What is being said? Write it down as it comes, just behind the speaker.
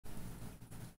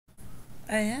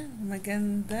Ayan,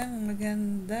 magandang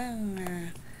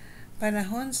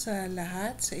panahon sa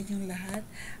lahat, sa inyong lahat.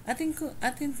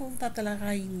 Atin pong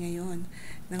tatalakayin ngayon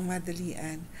ng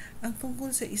madalian ang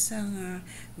tungkol sa isang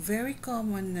very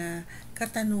common na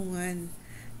katanungan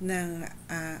ng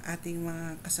ating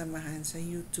mga kasamahan sa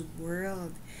YouTube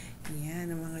world.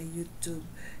 Yan, ang mga YouTube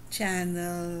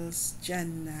channels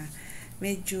dyan na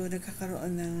medyo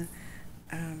nagkakaroon ng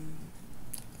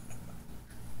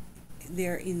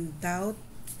they're in doubt,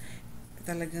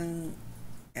 talagang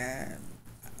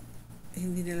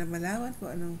hindi nila malaman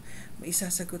kung anong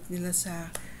maisasagot nila sa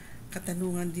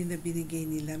katanungan din na binigay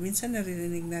nila. Minsan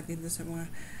naririnig natin doon sa mga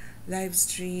live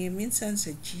stream, minsan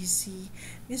sa GC,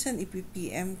 minsan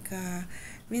ipipm ka,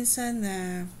 minsan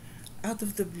na out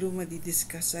of the blue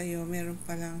madidiscuss sa'yo, meron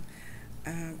palang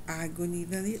agony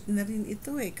na rin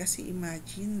ito kasi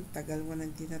imagine, tagal mo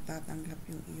nang di natatanggap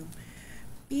yung iyong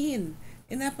PIN.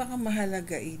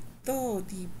 Napakamahalaga ito,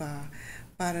 di ba?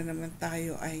 Para naman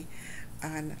tayo ay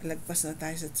lagpas na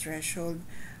tayo sa threshold,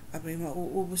 abay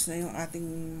mauubos na yung ating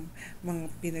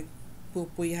mga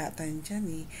pinagpupuyatan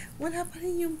dyan Wala pa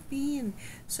rin yung PIN.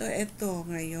 So, eto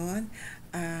ngayon,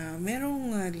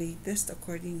 merong latest,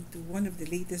 according to one of the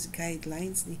latest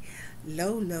guidelines ni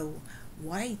Lolo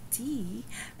YT.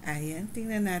 Ayan,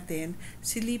 tingnan natin,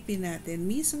 silipin natin.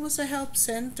 Mismo sa help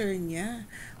center niya,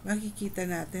 makikita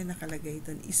natin nakalagay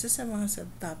doon. Isa sa mga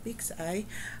subtopics ay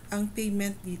ang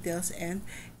payment details and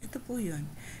ito po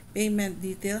yun, payment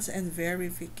details and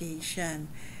verification.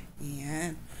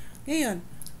 Ayan. Ngayon,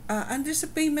 under sa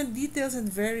payment details and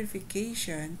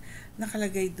verification,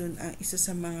 nakalagay doon ang isa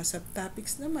sa mga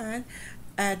subtopics naman,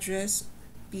 address,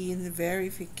 PIN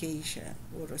verification.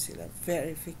 Puro sila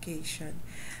verification.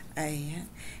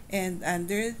 Ayan. And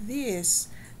under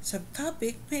this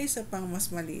subtopic, may isa pang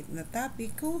mas maliit na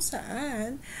topic kung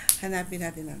saan hanapin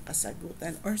natin ang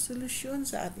kasagutan or solusyon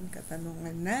sa ating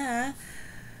katanungan na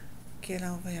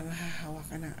kailan ko kaya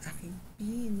mahahawakan ang aking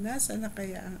PIN? Nasaan na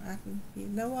kaya ang aking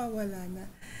PIN? Nawawala na.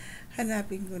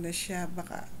 Hanapin ko na siya.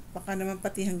 Baka naman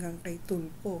pati hanggang kay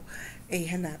Tulpo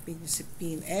hanapin niyo si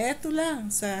PIN. Eto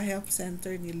lang sa help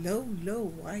center ni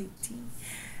Lolo YT.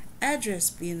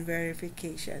 Address PIN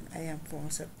verification. Ayan po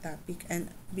ang subtopic. And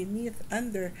beneath,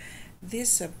 under this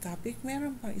subtopic,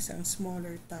 meron pang isang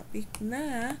smaller topic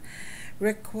na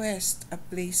request a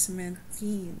placement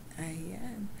PIN.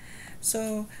 Ayan.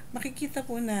 So, makikita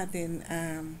po natin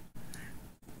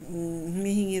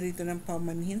humihingi rito ng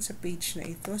pamanhin sa page na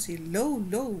ito si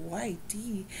Lolo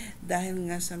YT dahil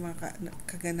nga sa mga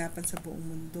kaganapan sa buong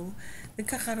mundo,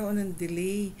 nagkakaroon ng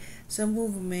delay sa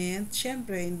movement.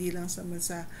 Syempre, hindi lang sa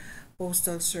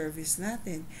postal service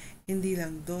natin, hindi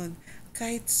lang doon,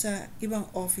 kahit sa ibang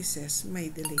offices may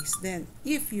delays then.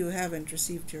 If you haven't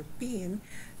received your PIN,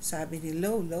 sabi ni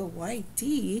Lolo YT,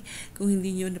 kung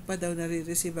hindi nyo na pa daw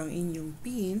nare-receive ang inyong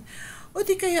PIN, o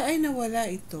di kaya ay nawala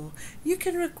ito, you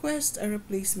can request a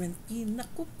replacement PIN.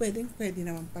 Naku, pwede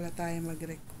naman pala tayo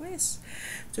mag-request.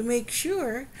 To make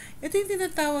sure, ito yung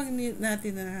tinatawag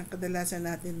natin na kadalasan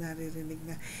natin naririnig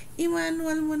na,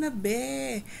 i-manual mo na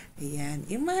be. Ayan,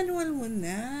 i-manual mo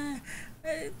na.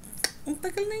 Ang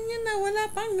tagal na niya na, wala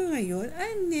pa hanggang ngayon.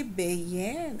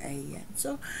 Yan. Ayan.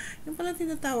 So, yung pala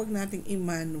tinatawag nating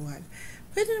i-manual.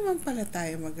 Pwede naman pala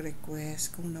tayo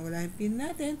mag-request kung nawala yung PIN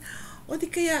natin. O di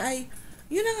kaya ay,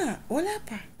 yun na nga, wala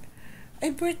pa.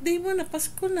 Ay, birthday mo na,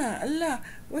 Pasko na,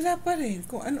 wala pa rin.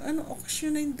 Kung ano-ano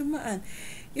okasyon na yung dumaan.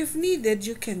 If needed,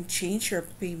 you can change your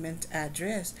payment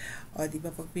address. O di ba,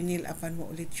 pag pinil-upan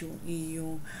mo ulit yung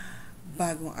iyong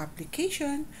bagong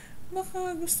application,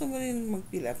 baka gusto mo rin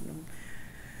mag-fill up ng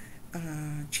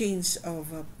change of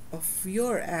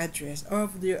your address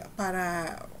or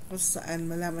para kung saan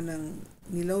malaman ng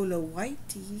ni Lolo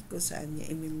YT kung saan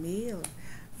niya i-mail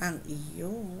ang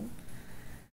iyong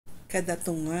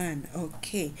kadatungan.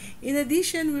 Okay. In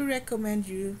addition, we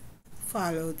recommend you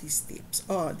follow these tips.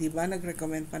 Di ba?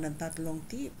 Nag-recommend pa ng 3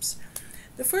 tips.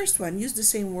 The first one, use the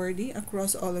same wording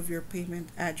across all of your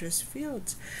payment address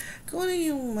fields. Kung ano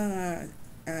yung mga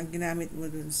ginamit mo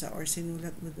dun sa or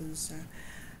sinulat mo dun sa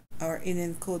or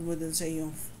in-encode mo dun sa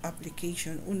iyong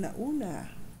application, una-una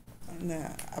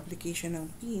na application ng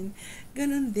PIN,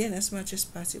 ganun din as much as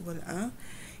possible ang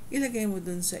ilagay mo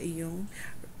dun sa iyong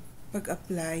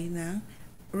pag-apply ng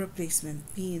replacement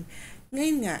PIN.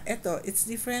 Ngayon nga, it's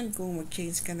different kung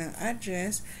mag-change ka ng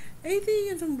address, di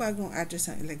yun ang bagong address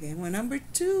ang ilagay mo. Number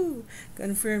 2,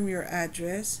 confirm your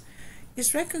address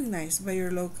is recognized by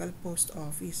your local post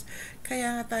office.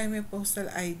 Kaya nga tayo may postal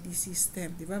ID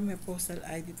system, di ba? May postal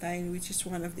ID tayo which is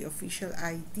one of the official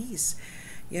IDs.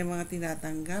 Yan mga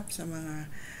tinatanggap sa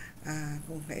mga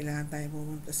Kung kailangan tayo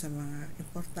pumunta sa mga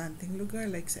importanteng lugar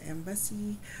like sa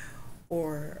embassy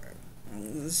or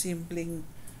simpleng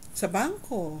sa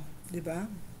bangko, di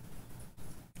ba?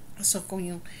 So, kung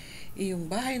yung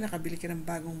bahay, nakabili ka ng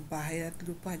bagong bahay at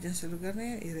lupa dyan sa lugar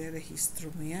na yan,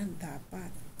 ire-rehistro mo yan, dapat.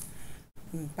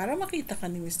 Para makita ka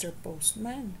ni Mr.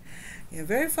 Postman. Yeah,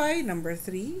 verify, number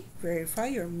 3, verify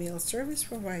your mail service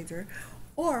provider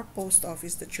or post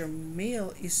office that your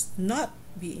mail is not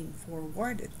being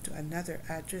forwarded to another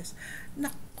address.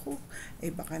 Naku,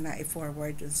 baka na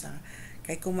i-forward dun sa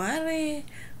kay kumare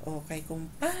o kay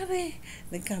kumpare,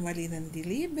 nagkamali ng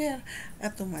deliver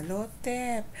at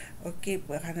tumalotep. Okay,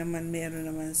 baka naman meron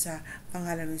naman sa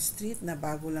pangalan ng street na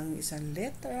bago lang isang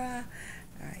letra.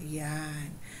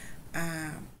 Yan.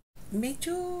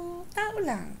 Medyo tao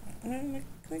lang.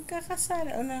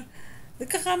 Nagkakasala o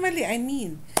nagkakamali, I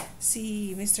mean,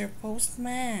 si Mr.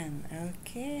 Postman.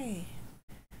 Okay.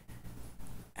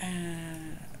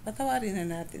 Patawarin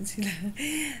na natin sila.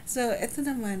 So, eto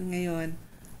naman ngayon,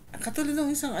 katulad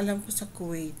ng isang alam ko sa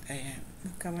Kuwait, ayan,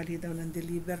 nagkamali daw ng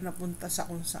deliver, napunta sa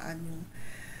kung saan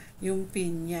yung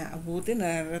pin niya. Abuti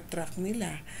na retract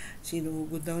nila.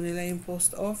 Sinugod daw nila yung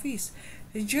post office.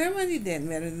 Sa Germany din,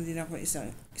 meron din ako isang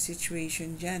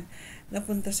situation dyan.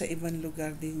 Napunta sa ibang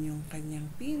lugar din yung kanyang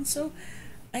pin. So,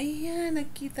 ayan,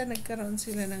 nagkaroon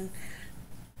sila ng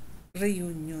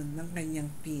reunion ng kanyang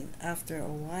pin after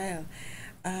a while.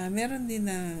 Meron din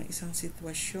na isang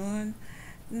sitwasyon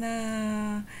na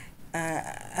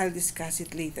I'll discuss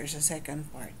it later sa second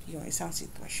part, yung isang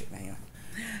sitwasyon na yun.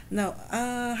 Now,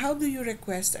 how do you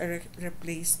request a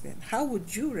replacement? How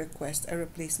would you request a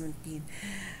replacement PIN?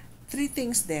 3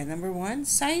 things then. Number 1,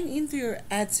 sign into your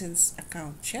AdSense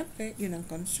account. Syempre, yun ang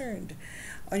concerned.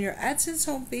 On your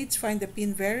AdSense homepage, find the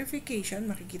PIN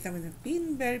verification. Makikita mo ng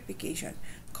PIN verification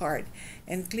card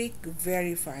and click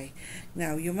verify.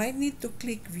 Now, you might need to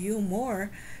click view more,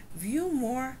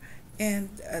 and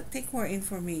take more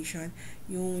information.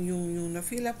 Yung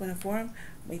na-fill up na form,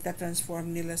 may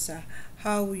ta-transform nila sa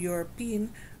how your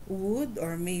PIN would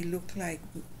or may look like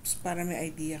para may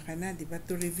idea ka na, di ba?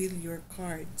 To reveal your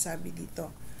card, sabi dito.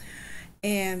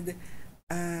 And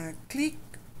click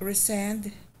resend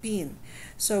PIN.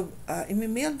 So,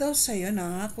 imi-mail daw sa'yo,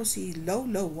 nangako si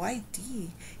Lolo YT,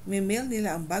 imi-mail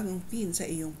nila ang bagong PIN sa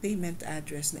iyong payment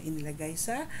address na inilagay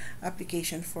sa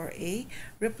application for a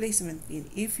replacement PIN.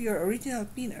 If your original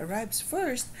PIN arrives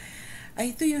first,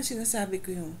 ay ito yung sinasabi ko,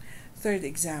 yung third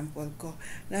example ko,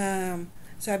 na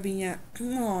sabi niya,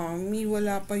 Mommy,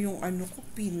 wala pa yung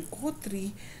PIN ko,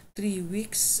 3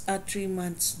 weeks at 3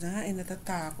 months na,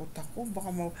 natatakot ako,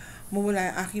 baka mawala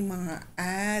yung aking mga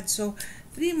ads. So,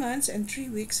 3 months and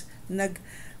 3 weeks,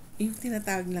 yung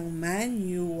tinatawag ng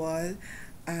manual,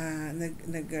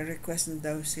 nag-request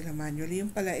na daw sila manually. Yung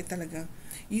pala, talagang,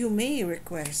 you may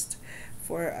request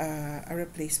for a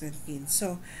replacement PIN.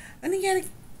 So, ano nangyari?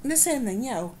 Nasend na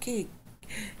niya, okay.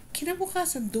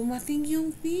 Kinabukasan, dumating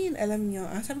yung PIN. Alam nyo,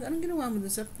 sabi ko, anong ginawa mo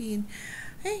dun sa PIN?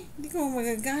 Ay, hindi ko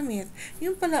magagamit.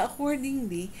 Yung pala,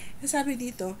 accordingly, sabi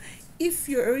dito, if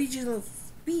your original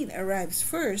PIN arrives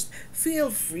first,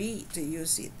 feel free to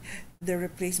use it. The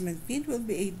replacement PIN will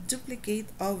be a duplicate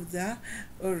of the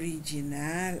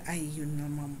original. Ay, yun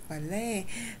naman pala eh.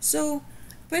 So,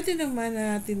 pwede naman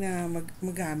natin na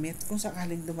magamit kung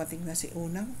sakaling dumating na si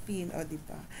unang PIN, o di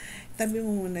ba? Tabi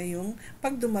mo muna yung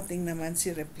pag dumating naman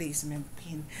si replacement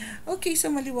PIN. Okay, so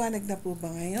maliwanag na po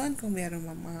ba ngayon? Kung meron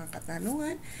mga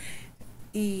katanungan,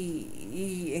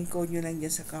 i-encode nyo lang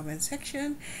dyan sa comment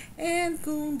section. And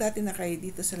kung dati na kayo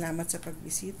dito, salamat sa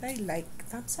pagbisita. Like,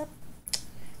 thumbs up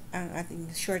ang ating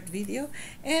short video.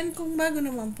 And kung bago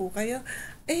naman po kayo,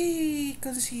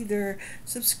 consider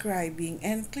subscribing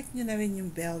and click nyo na rin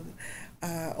yung bell,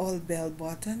 all bell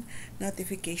button,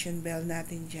 notification bell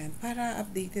natin dyan para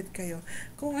updated kayo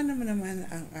kung ano naman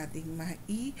ang ating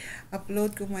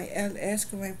mai-upload, kung may LS,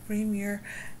 kung may Premiere.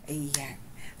 Ayan.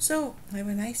 So, have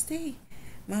a nice day,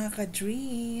 mga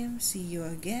ka-dream. See you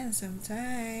again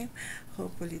sometime.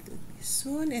 Hopefully it will be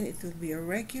soon and it will be a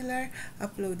regular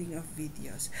uploading of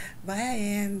videos. Bye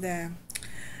and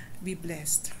be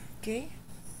blessed. Okay?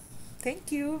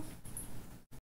 Thank you.